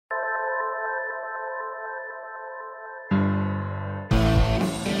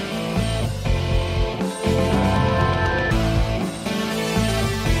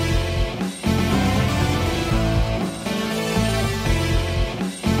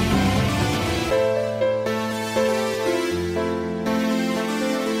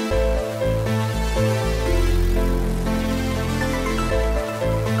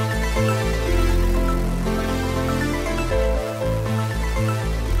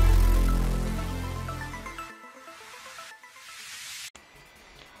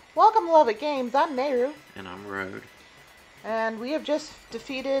LovettGamez. I'm Meru. And I'm Road. And we have just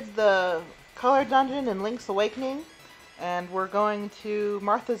defeated the Color Dungeon in Link's Awakening. And we're going to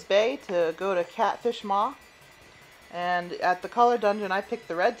Martha's Bay to go to Catfish Maw. And at the Color Dungeon, I picked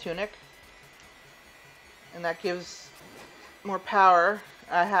the red tunic. And that gives more power.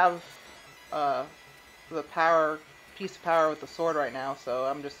 I have the piece of power with the sword right now, so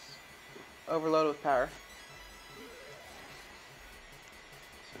I'm just overloaded with power.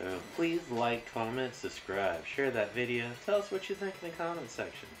 So please like, comment, subscribe, share that video, tell us what you think in the comment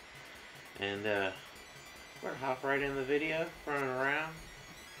section. And we're gonna hop right in the video, running around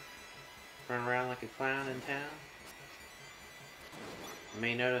like a clown in town. You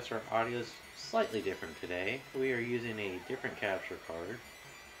may notice our audio is slightly different today. We are using a different capture card.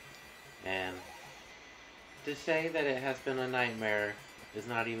 And to say that it has been a nightmare is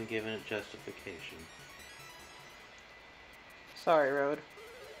not even giving it justification. Sorry, Road.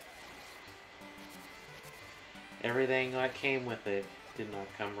 Everything that came with it did not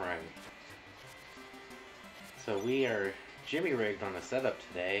come right. So we are jimmy rigged on a setup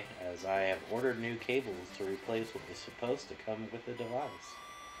today, as I have ordered new cables to replace what was supposed to come with the device.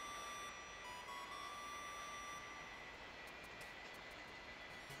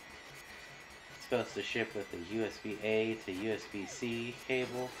 It's supposed to ship with a USB-A to USB-C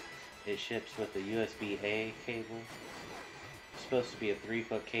cable. It ships with a USB-A cable. It's supposed to be a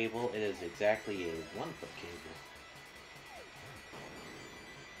 3-foot cable. It is exactly a 1-foot cable.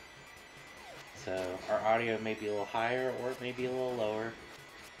 So our audio may be a little higher or it may be a little lower,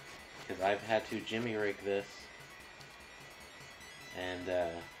 because I've had to jimmy rig this, and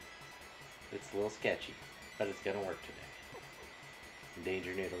it's a little sketchy, but it's gonna work today.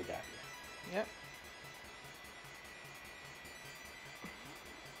 Danger Noodle got you. Yep.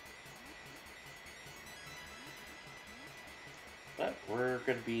 But we're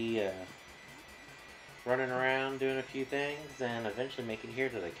gonna be running around doing a few things and eventually make it here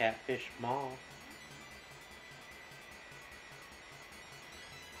to the Catfish Mall.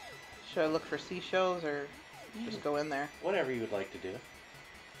 Should I look for seashells or just go in there? Whatever you would like to do.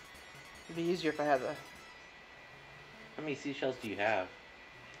 It'd be easier if I had the... How many seashells do you have?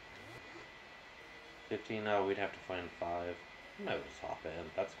 15? No, we'd have to find 5. You might just hop in.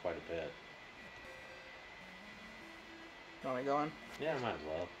 That's quite a bit. Want me going? Yeah, might as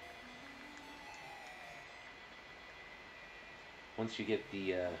well. Once you get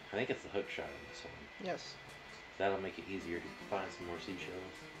the, I think it's the hook shot on this one. Yes. That'll make it easier to find some more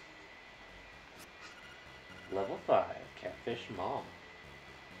seashells. Level 5, Catfish Mall.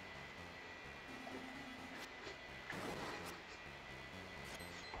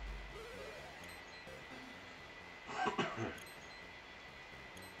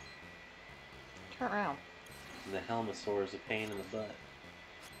 Turn around. And the Helmosaur is a pain in the butt.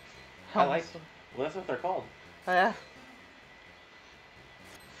 I like them. Well, that's what they're called. Oh, yeah?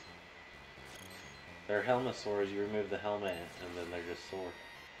 They're Helmosaurs. You remove the helmet and then they're just sore.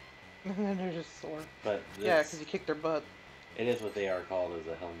 And then they're just sore. But yeah, because you kicked their butt. It is what they are called, as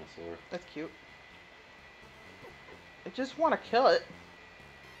a Helmosaur. That's cute. I just want to kill it.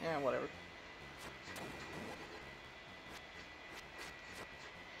 Yeah, whatever.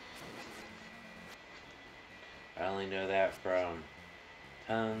 I only know that from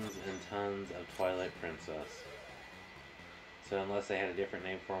tons and tons of Twilight Princess. So unless they had a different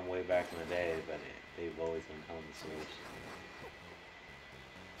name for them way back in the day, but they've always been Helmosaurs.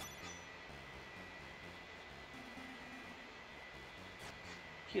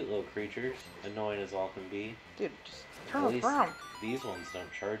 Cute little creatures, annoying as all can be. Dude, just turn around. These ones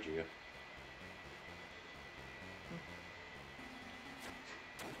don't charge you.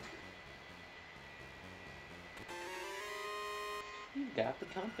 You've got the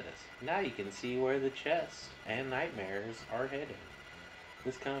compass. Now you can see where the chests and nightmares are headed.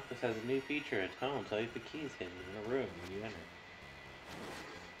 This compass has a new feature. A tone will tell you if the key is hidden in a room when you enter.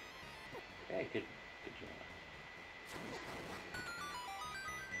 Okay, good job.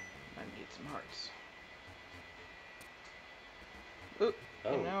 I need some hearts. Ooh,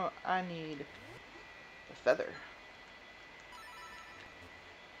 oh. You know, I need a feather.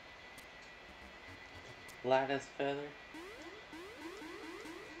 Lattice feather.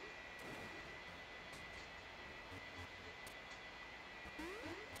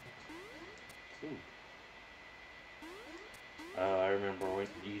 Ooh. Oh, I remember when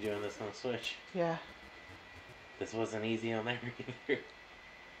you doing this on the Switch. Yeah. This wasn't easy on there either.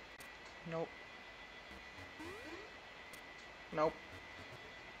 Nope. Nope.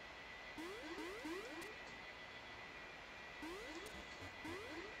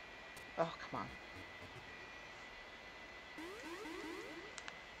 Oh, come on.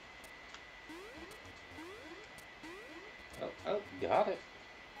 Oh, got it.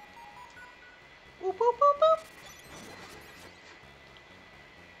 Boop, boop, boop, boop.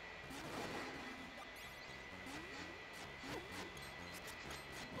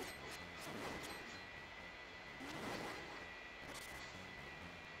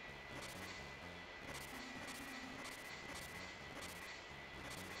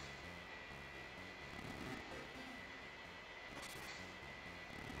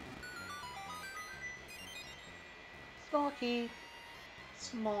 Small key.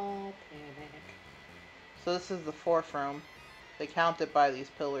 Small panic. So this is the fourth room. They count it by these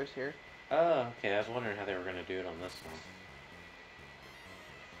pillars here. Oh, okay. I was wondering how they were going to do it on this one.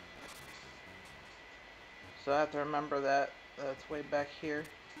 So I have to remember that. That's way back here.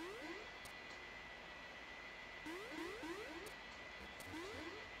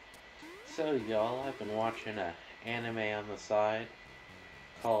 So, y'all, I've been watching a anime on the side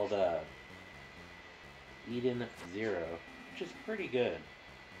called Eden Zero, which is pretty good.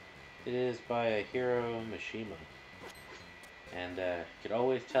 It is by Hiro Mishima. And you could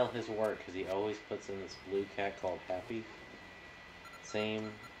always tell his work because he always puts in this blue cat called Happy.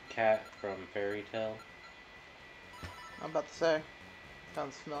 Same cat from Fairy Tale. I'm about to say.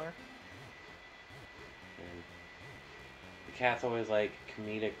 Sounds familiar. And the cat's always like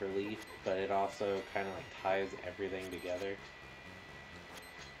comedic relief, but it also kind of like ties everything together.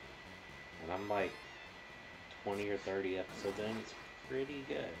 And I'm like 20 or 30 episodes in, it's pretty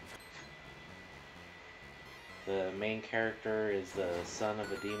good. The main character is the son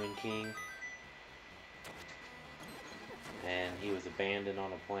of a demon king. And he was abandoned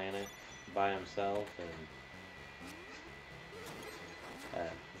on a planet by himself. And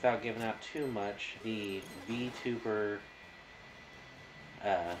without giving out too much, the VTuber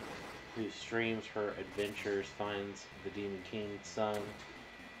who streams her adventures finds the demon king's son.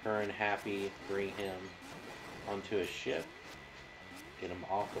 Her and Happy bring him onto a ship, get him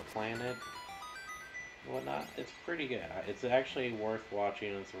off the planet, and whatnot. It's pretty good. It's actually worth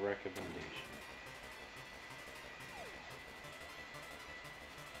watching. It's a recommendation.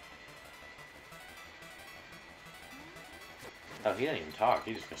 Oh, he didn't even talk.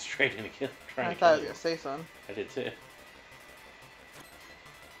 He just goes straight into kill. I thought I was gonna say something. I did too.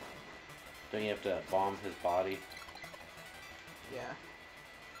 Don't you have to bomb his body? Yeah.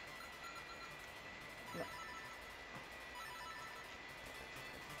 No.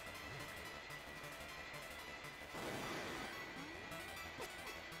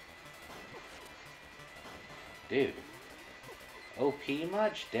 Dude. OP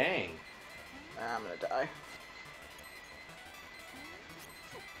much? Dang. I'm gonna die.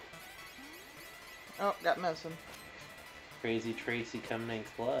 Oh, got medicine. Crazy Tracy coming in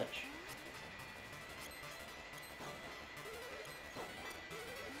clutch.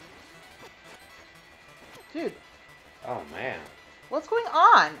 Dude, Oh man. what's going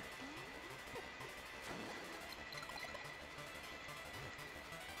on?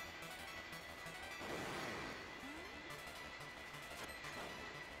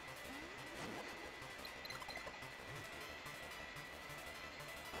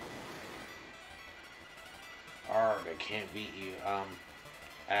 Arg, I can't beat you.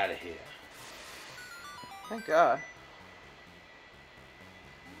 Out of here. Thank God.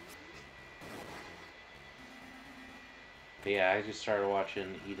 But yeah, I just started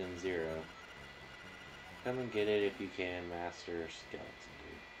watching Eden Zero. Come and get it if you can, Master Skeleton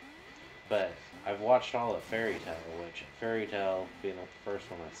Dude. But I've watched all of Fairy Tale, which Fairy Tale being the first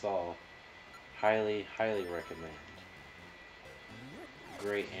one I saw, highly, highly recommend.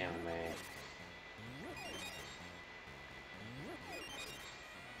 Great anime.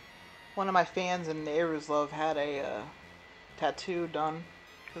 One of my fans in Neighbors Love had a tattoo done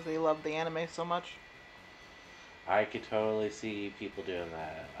because they love the anime so much. I could totally see people doing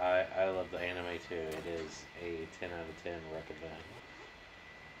that. I love the anime too. It is a 10 out of 10 recommend.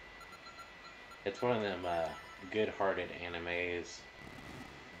 It's one of them good-hearted animes.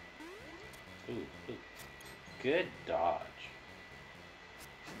 Ooh. Good dodge.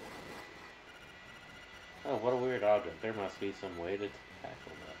 Oh, what a weird object. There must be some way to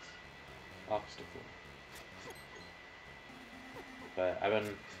tackle this obstacle. But I've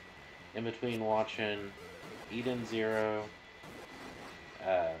been in between watching Eden Zero,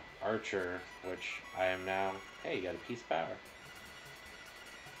 Archer, which I am now. Hey, you got a piece of power.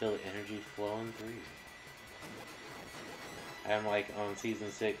 Feel the energy flowing through you. I'm like on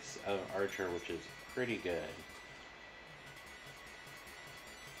season 6 of Archer, which is pretty good.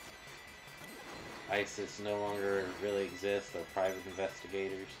 ISIS no longer really exists. They're private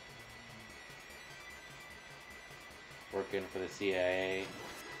investigators working for the CIA.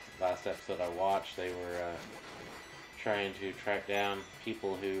 Last episode I watched, they were trying to track down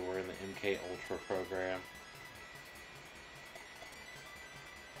people who were in the MK Ultra program,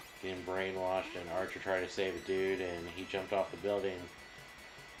 getting brainwashed, and Archer tried to save a dude, and he jumped off the building.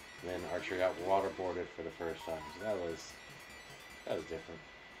 And then Archer got waterboarded for the first time, so that was different.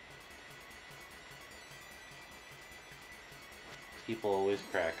 People always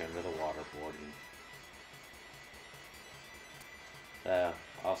crack under the waterboarding.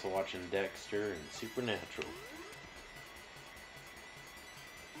 Also watching Dexter and Supernatural.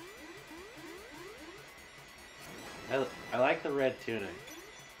 I like the red tunic.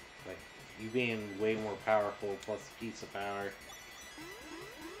 Like, you being way more powerful, plus a piece of power.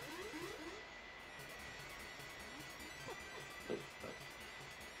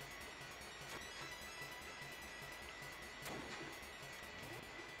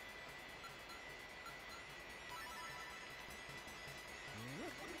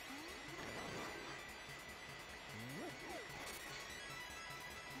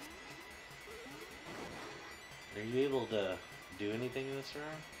 Are you able to do anything in this room?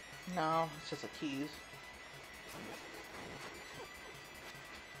 No, it's just a tease.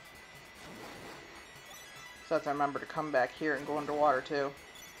 So that's I remember to come back here and go underwater too.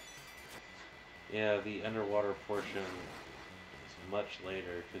 Yeah, the underwater portion is much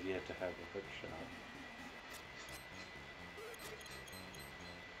later because you have to have a hook shot.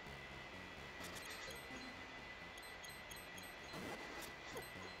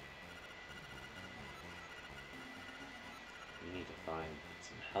 You need to find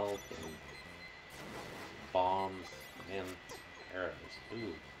some help and bombs and arrows.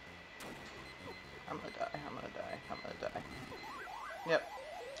 Ooh. I'm gonna die, I'm gonna die, I'm gonna die. Yep.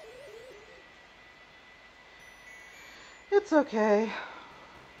 It's okay.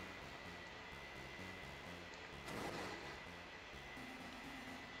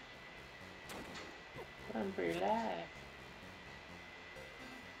 Run for your life.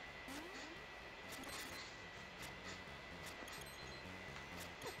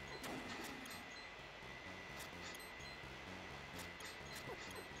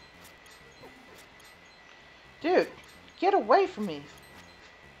 Dude, get away from me.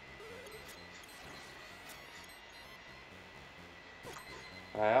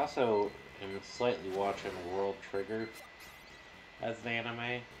 I also am slightly watching World Trigger as an anime.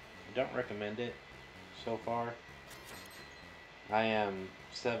 I don't recommend it so far. I am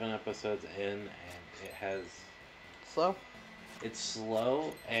 7 episodes in and it has... Slow? It's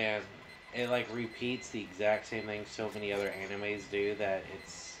slow and it like repeats the exact same thing so many other animes do that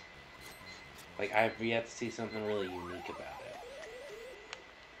it's... Like, I've yet to see something really unique about it.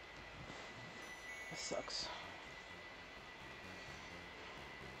 This sucks.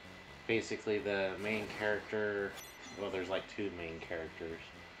 Basically, the main character... Well, there's like 2 main characters.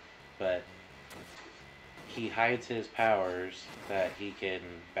 But he hides his powers that he can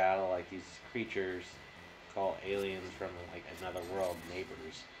battle like these creatures called aliens from like another world,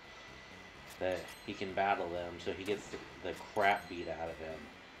 neighbors. That he can battle them, so he gets the crap beat out of him.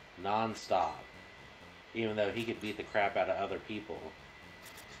 Non-stop. Even though he could beat the crap out of other people,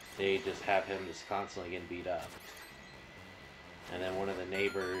 they just have him just constantly getting beat up. And then one of the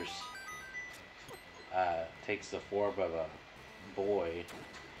neighbors takes the form of a boy,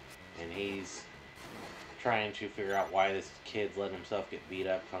 and he's trying to figure out why this kid's letting himself get beat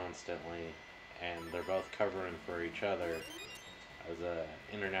up constantly, and they're both covering for each other as an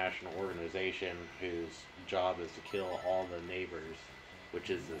international organization whose job is to kill all the neighbors, which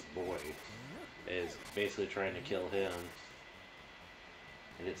is this boy, is basically trying to kill him.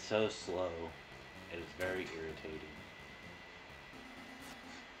 And it's so slow, and it's very irritating.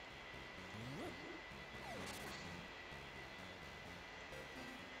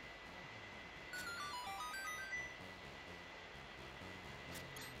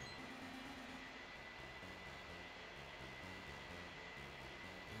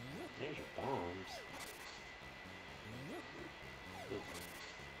 There's your bombs.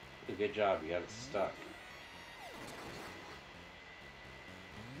 Good job, you got it stuck.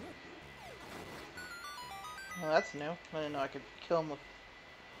 Well, that's new. I didn't know I could kill them with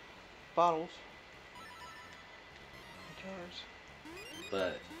bottles. Jars.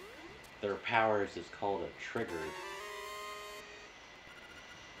 But their powers is called a trigger.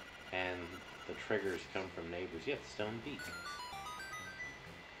 And the triggers come from neighbors. You have stone beak.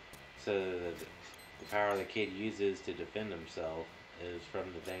 So the power the kid uses to defend himself is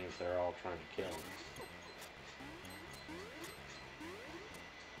from the things they're all trying to kill.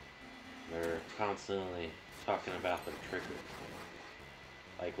 They're constantly talking about the trigger.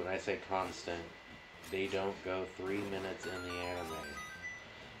 Like when I say constant, they don't go 3 minutes in the anime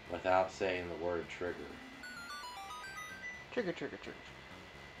without saying the word trigger. Trigger, trigger, trigger.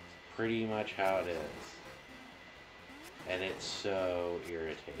 Pretty much how it is. And it's so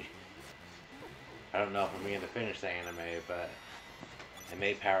irritating. I don't know if I'm going to finish the anime, but I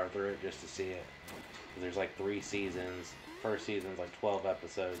may power through it just to see it. There's like 3 seasons. First season's like 12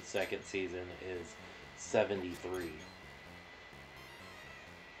 episodes. Second season is 73.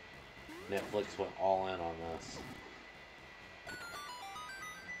 Netflix went all in on this.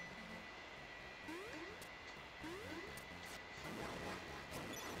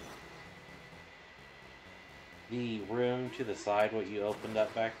 The room to the side, what you opened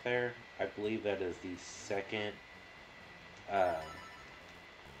up back there, I believe that is the second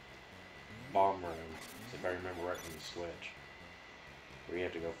bomb room, if I remember right from the Switch, where you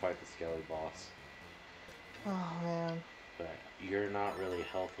have to go fight the Skelly boss. Oh, man. But you're not really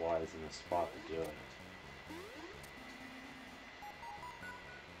health-wise in the spot to do it.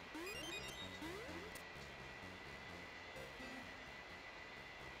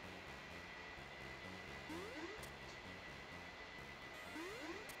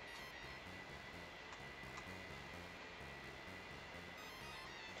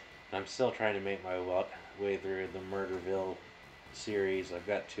 I'm still trying to make my way through the Murderville series. I've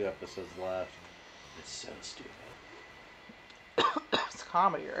got 2 episodes left. It's so stupid. It's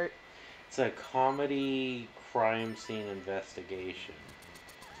comedy, right? It's a comedy crime scene investigation,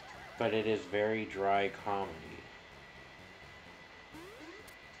 but it is very dry comedy.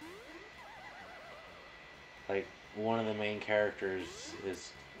 Like, one of the main characters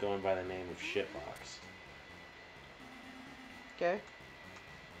is going by the name of Shitbox. Okay.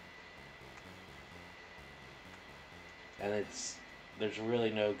 And there's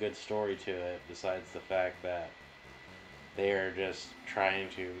really no good story to it besides the fact that they are just trying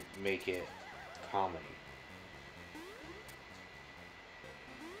to make it comedy.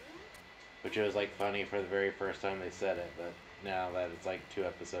 Which it was like funny for the very first time they said it, but now that it's like 2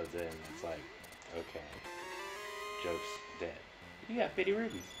 episodes in, it's like, okay, joke's dead. You got Bitty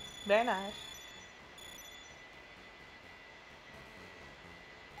Rubies. Very nice.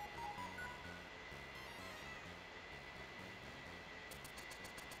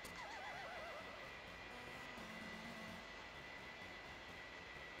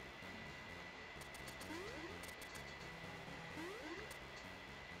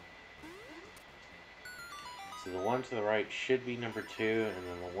 So the one to the right should be number 2, and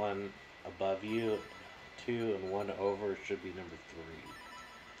then the one above you, 2, and 1 over should be number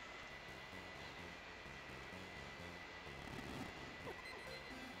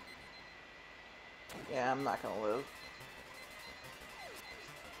 3. Yeah, I'm not gonna live.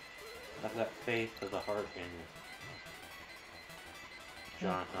 Have that faith of the heart in you.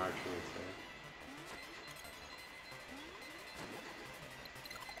 John Archer would say.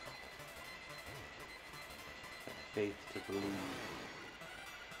 Faith to believe.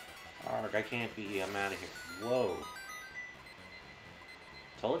 Arg, I can't be, I'm out of here. Whoa.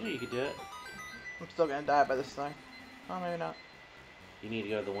 Told you could do it. I'm still gonna die by this thing. Oh, maybe not. You need to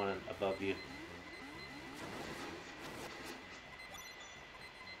go to the one above you.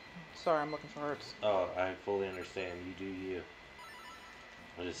 Sorry, I'm looking for hearts. Oh, I fully understand. You do you.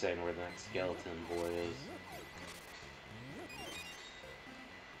 I'm just saying where the next skeleton boy is.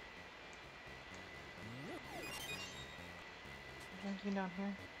 Anything down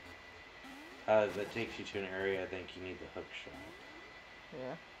here? That takes you to an area I think you need the hook shot.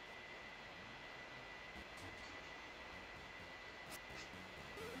 Yeah.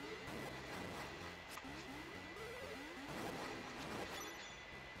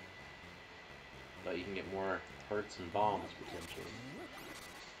 But you can get more hurts and bombs potentially.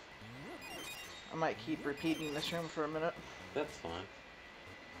 I might keep repeating this room for a minute. That's fine.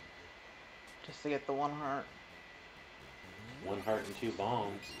 Just to get the 1 heart. 1 heart and 2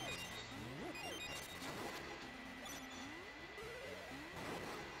 bombs.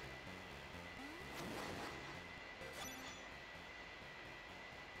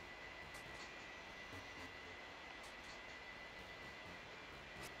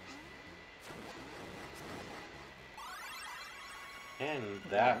 And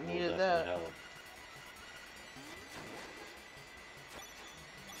that will Needed definitely that. help.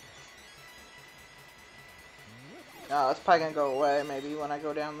 Oh, it's probably gonna go away maybe when I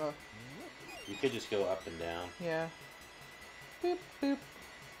go down the... You could just go up and down. Yeah. Boop, boop.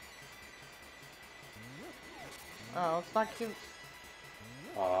 Oh, it's not cute.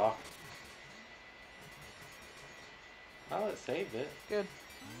 Aw. Oh, it saved it. Good.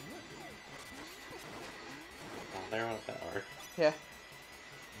 Oh, there went that art. Yeah.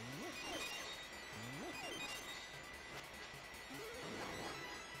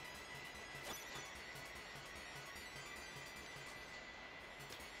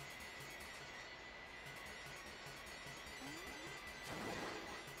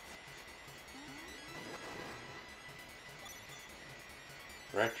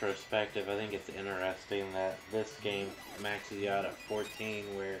 Retrospective, I think it's interesting that this game maxes you out at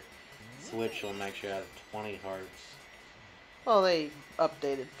 14, where Switch will max you out at 20 hearts. Well, they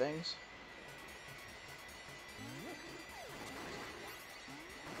updated things.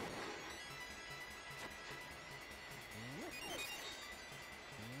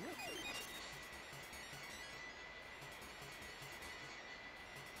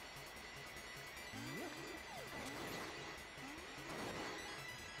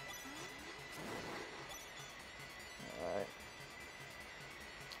 Alright.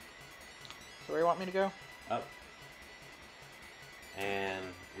 So where do you want me to go? Up. And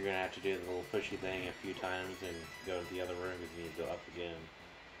you're going to have to do the little pushy thing a few times and go to the other room because you need to go up again.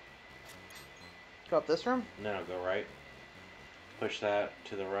 Go up this room? No, go right. Push that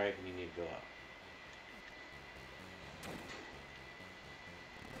to the right and you need to go up.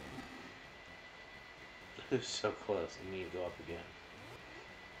 It's so close. You need to go up again.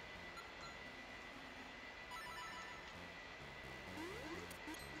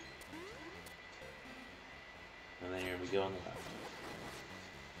 And then you're going to be going left.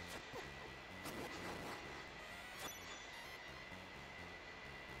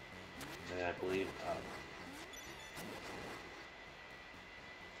 And I believe up.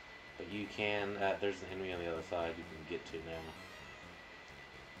 But you can, there's an enemy on the other side you can get to now.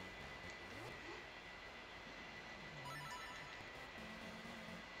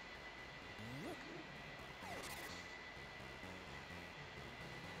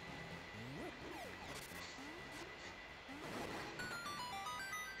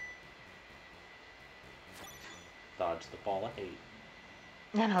 Dodge the ball of hate.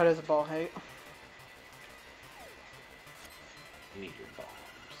 I know it is a ball hate. You need your bombs.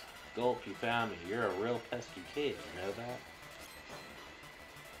 Gulp, you found me. You're a real pesky kid, you know that?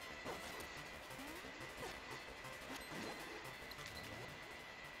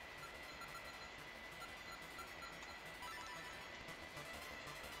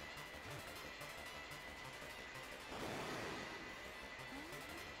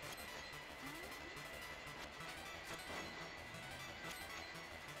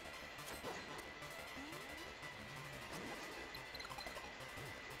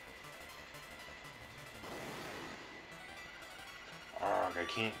 Arrgh, I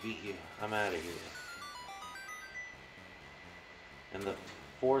can't beat you. I'm out of here. And the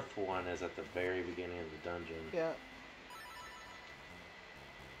fourth one is at the very beginning of the dungeon. Yeah.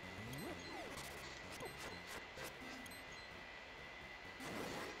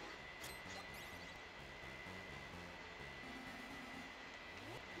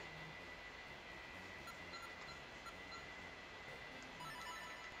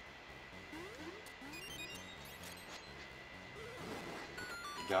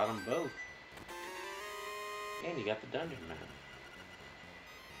 You got them both. And you got the dungeon map.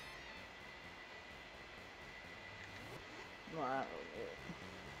 Wow.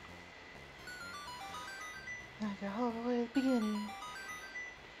 Like all the way at the beginning.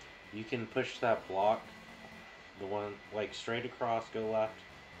 You can push that block, the one, like straight across, go left,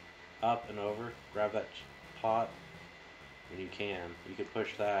 up and over, grab that pot, and you can. You can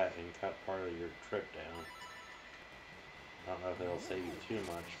push that and cut part of your trip down. I don't know if it'll save you too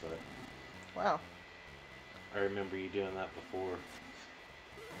much, but Wow. I remember you doing that before.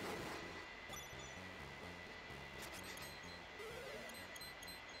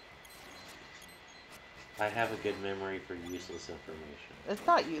 I have a good memory for useless information. It's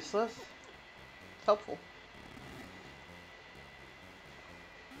not useless. It's helpful.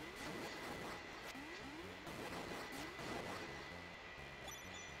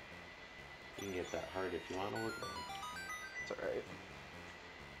 You can get that hard if you want to work on it. It's alright.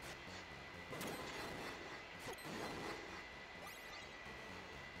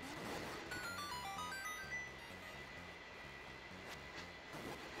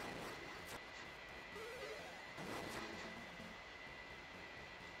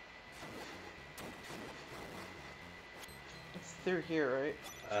 It's through here, right?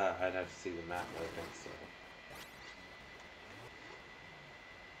 I'd have to see the map, but I think so.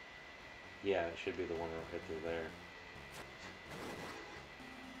 Yeah, it should be the one right through there.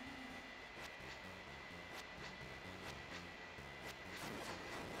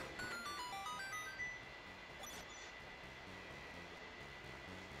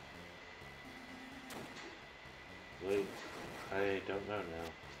 Wait, I don't know now,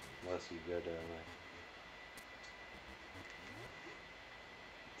 unless you go down there.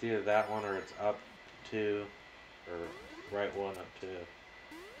 It's either that one or it's up 2, or right 1 up 2.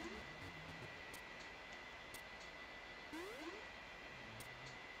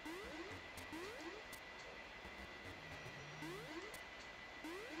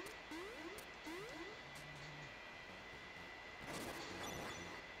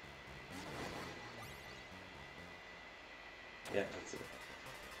 Yeah, that's it.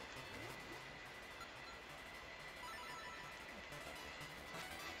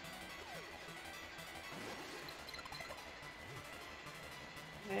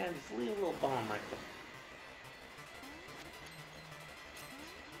 Man, just leave a little bomb right there.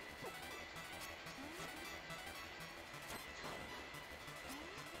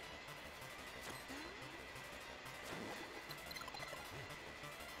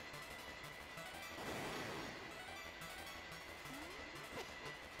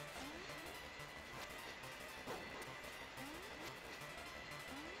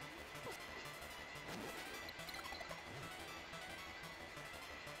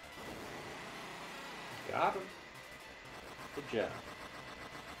 Got him. Good job.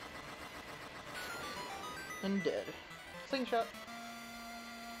 And dead. Slingshot.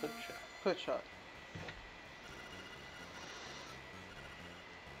 Good job. Quick shot.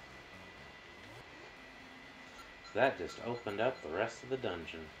 That just opened up the rest of the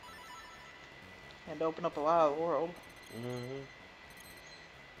dungeon. And open up a lot of the world. Mm-hmm.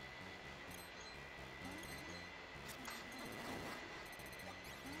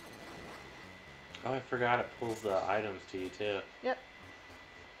 Oh, I forgot it pulls the items to you too. Yep.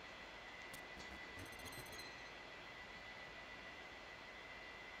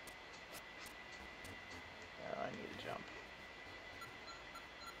 Oh, I need to jump.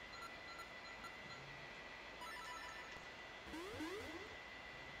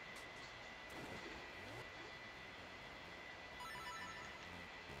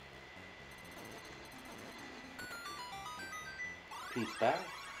 Peace back.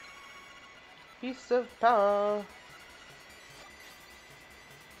 Piece of power.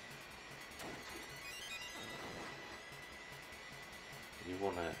 You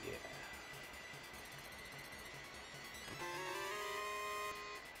wanna,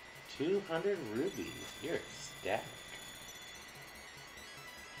 yeah. $200 rubies. You're ecstatic.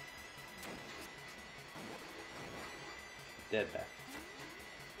 Dead back.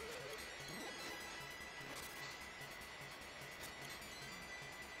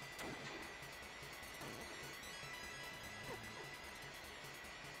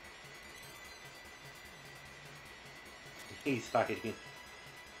 He's fighting.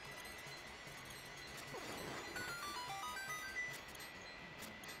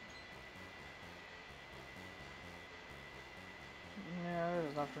 Yeah,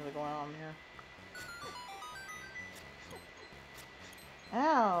 there's nothing really going on here.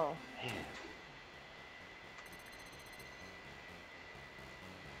 Ow! Man.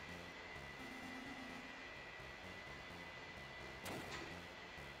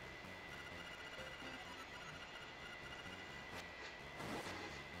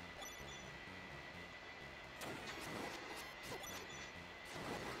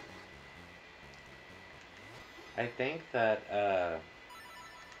 I think that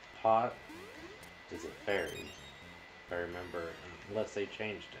pot is a fairy, if I remember, unless they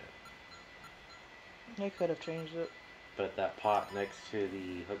changed it. They could have changed it. But that pot next to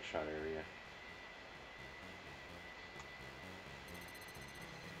the hookshot area.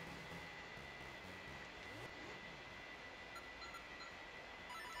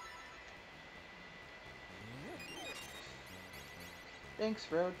 Thanks,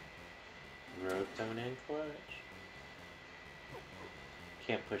 Road. Road coming in clutch.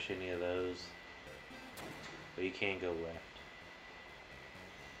 Can't push any of those. But you can go left.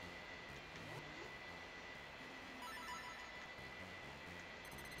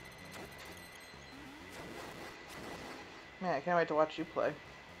 Man, I can't wait to watch you play.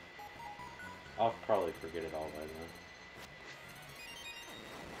 I'll probably forget it all by then.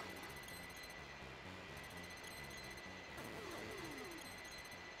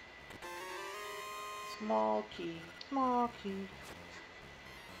 Small key. Small key.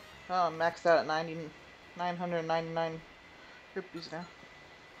 Oh, I'm maxed out at 999 rupees now.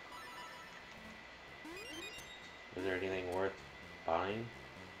 Is there anything worth buying?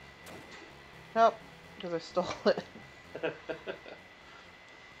 Nope, because I stole it.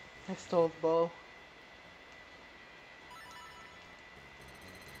 I stole the bow.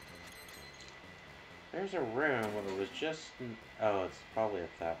 There's a room where it was just... Oh, it's probably up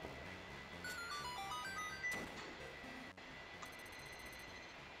that way.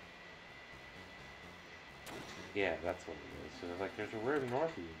 Yeah, that's what it is. So it's like, there's a room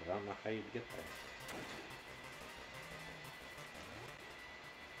north of you, but I don't know how you'd get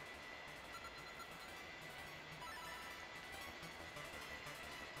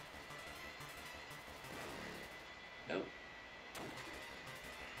there. Nope.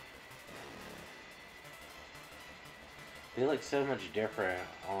 They look so much different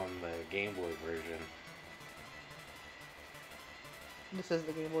on the Game Boy version. This is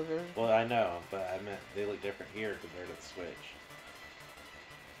the Game Boy version. Well, I know, but I meant they look different here compared to the Switch.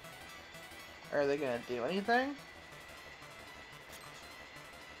 Are they gonna do anything?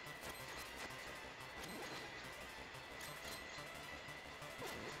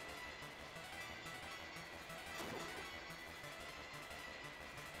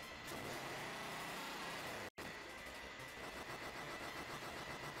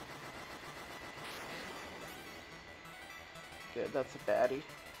 Good, that's a baddie.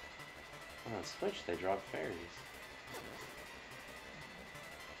 On the Switch, they drop fairies.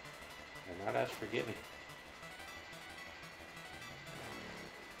 They're not as forgiving.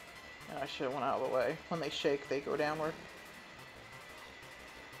 I should have went out of the way. When they shake, they go downward.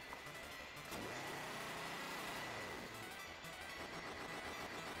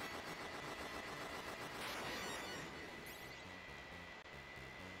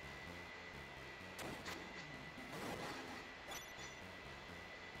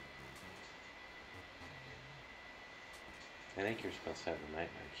 I think you're supposed to have the Nightmare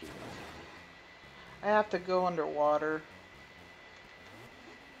Key. I have to go underwater.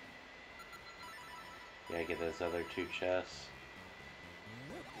 Yeah, get those other 2 chests.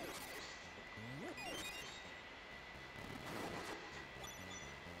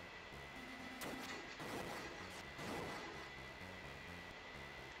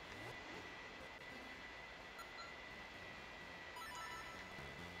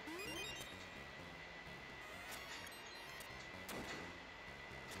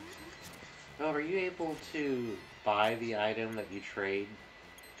 Oh, are you able to buy the item that you trade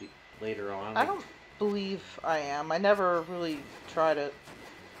later on? I don't believe I am. I never really tried it.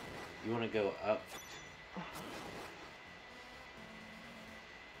 You want to go up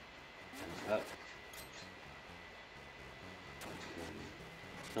and up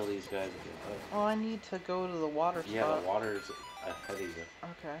until these guys go up. Oh, I need to go to the water spot. Yeah, the water's ahead of you.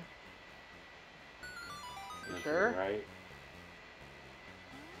 Okay. You And sure? to the right.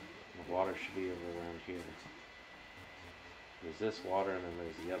 The water should be over around here. There's this water and then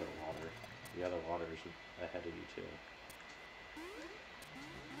there's the other water. The other water is ahead of you too.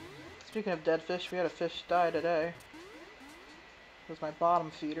 Speaking of dead fish, we had a fish die today. It was my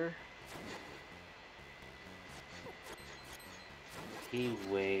bottom feeder. He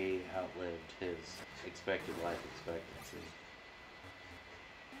way outlived his expected life expectancy.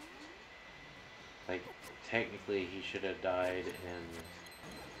 Like, technically he should have died in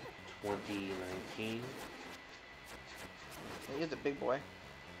 2019. He is a big boy.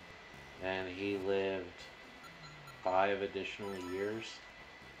 And he lived 5 additional years.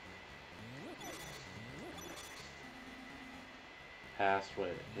 Past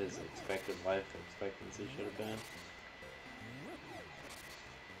what his expected life expectancy should have been.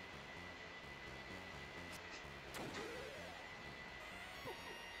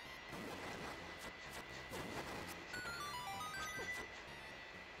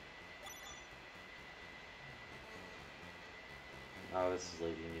 Oh, this is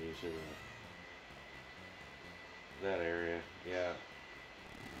leading you to that area, yeah.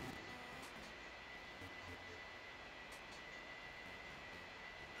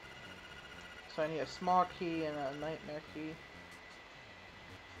 So I need a small key and a nightmare key.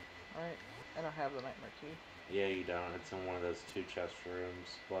 Right? I don't have the nightmare key. Yeah, you don't. It's in one of those 2 chest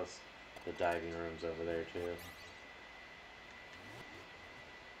rooms, plus the diving rooms over there too.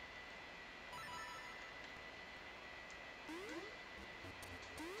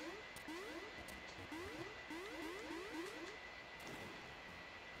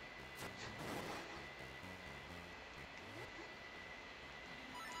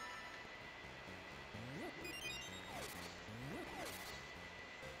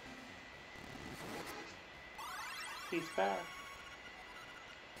 He's back.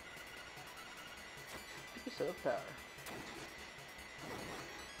 Piece of power.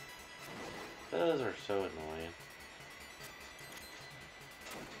 Those are so annoying.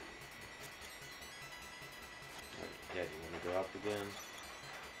 Yeah, you want to go up again?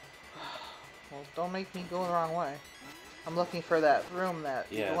 Well, don't make me go the wrong way. I'm looking for that room that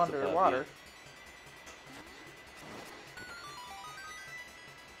you go underwater.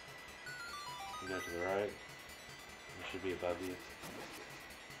 You go to the right. It should be above you.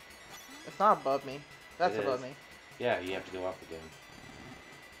 It's not above me. That's It above is. me. Yeah, you have to go up again.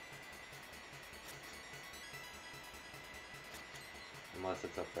 Unless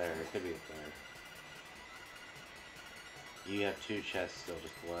it's up there. It could be up there. You have 2 chests still to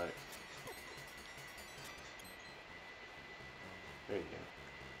collect. There you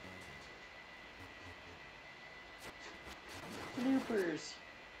go. Bloopers.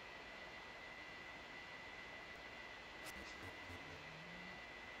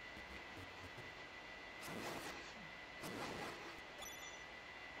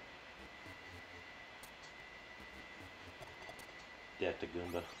 Death to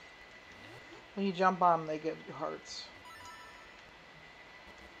Goomba. When you jump on them, they give you hearts.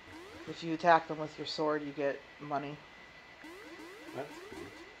 If you attack them with your sword, you get money. That's cool.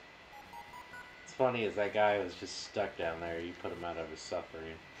 What's funny is that guy was just stuck down there. You put him out of his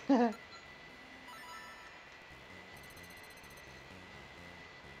suffering.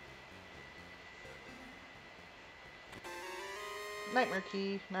 Nightmare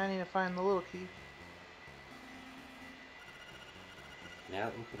key. Now I need to find the little key. Now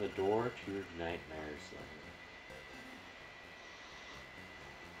open the door to your nightmares.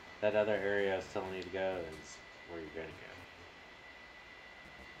 That other area I was telling you to go is where you're going to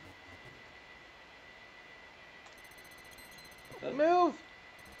go. Move!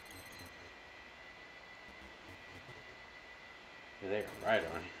 They're right on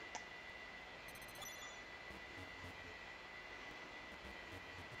you.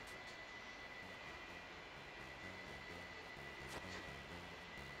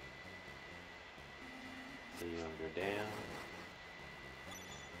 So you want to go down,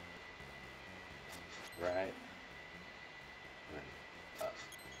 right, and then up.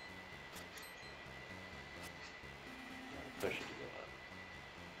 Push it to go up.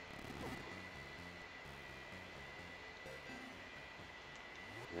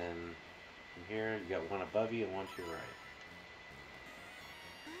 Then from here, you got one above you and one to your right.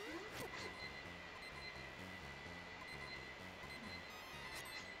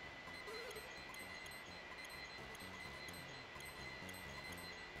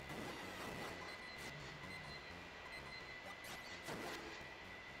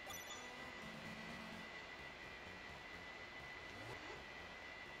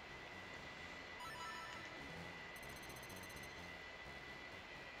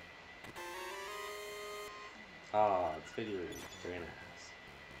 Oh, it's video. Very nice.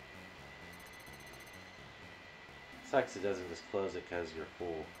 Sucks it doesn't just close it because you're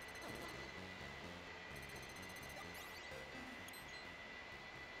full.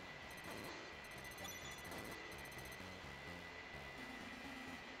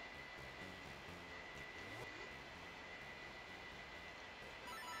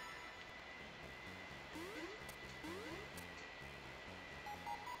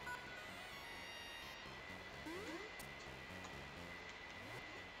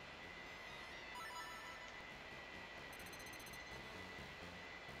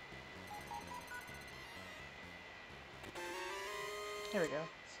 Here we go.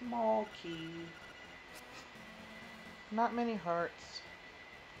 Small key. Not many hearts.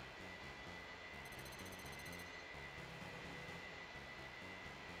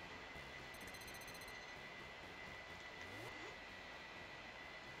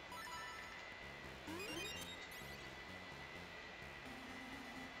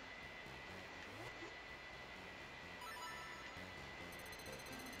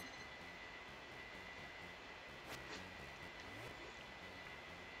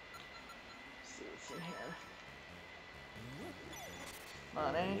 In here.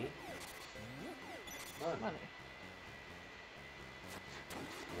 Money. Money.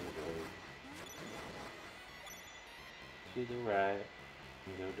 To the right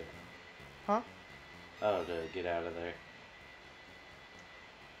and go down. Huh? Oh, to get out of there.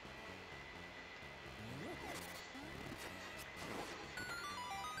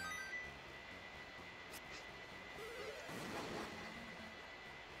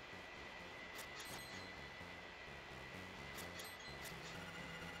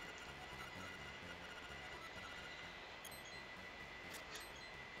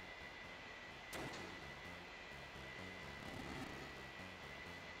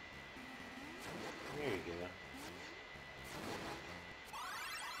 There you go.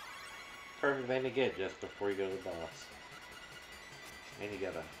 Perfect thing to get just before you go to the boss. And you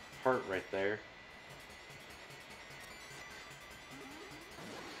got a heart right there.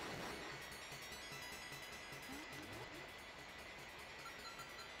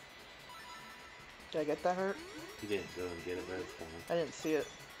 Did I get that hurt? You didn't go and get it, but it's fine. I didn't see it.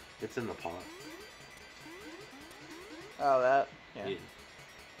 It's in the pot. Oh, that? Yeah. Yeah.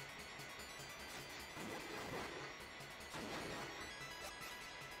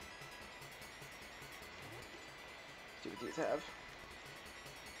 See what these have.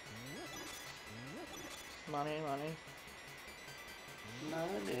 Money, money.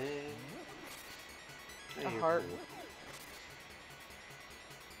 Money. A heart. Cool.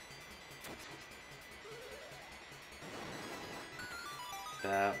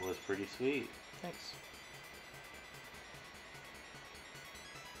 That was pretty sweet. Thanks.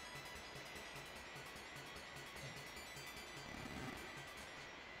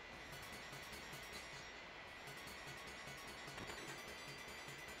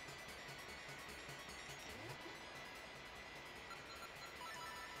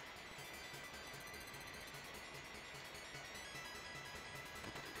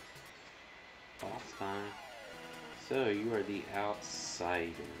 time. So, you are the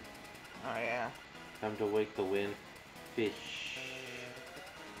outsider. Oh, yeah. Time to wake the Windfish.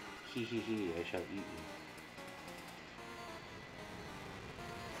 Hee hee hee, I shall eat you.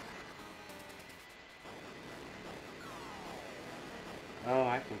 Oh,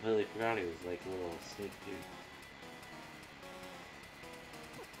 I completely forgot he was like a little snake dude.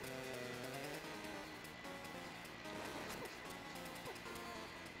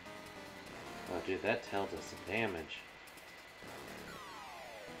 Oh, dude, that tail does some damage.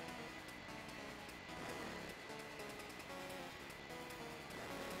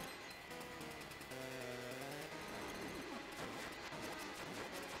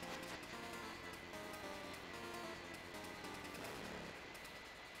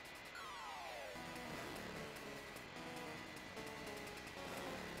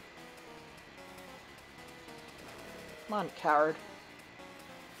 Come on, coward.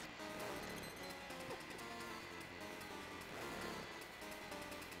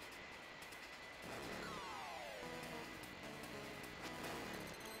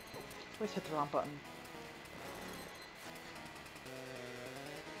 Always hit the wrong button.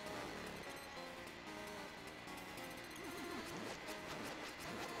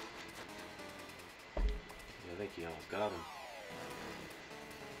 I think you almost got him.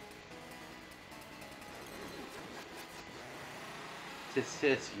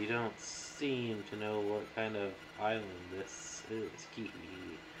 Tis, you don't seem to know what kind of island this is.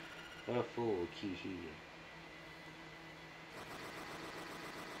 Kee-hee. What a fool, kee-hee.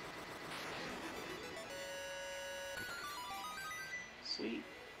 Sweet.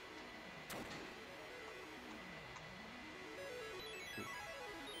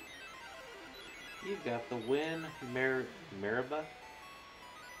 You've got the Maribba.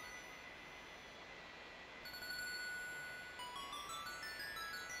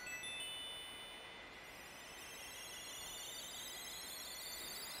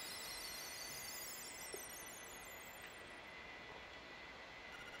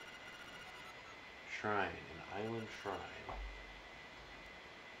 Shrine, an island shrine.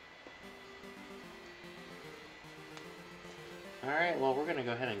 Alright, well, we're going to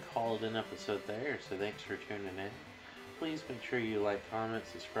go ahead and call it an episode there, so thanks for tuning in. Please make sure you like, comment,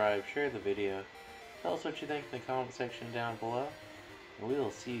 subscribe, share the video. Tell us what you think in the comment section down below, and we will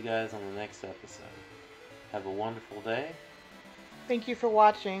see you guys on the next episode. Have a wonderful day. Thank you for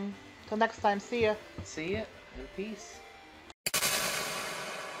watching. Till next time, see ya. See ya, and peace.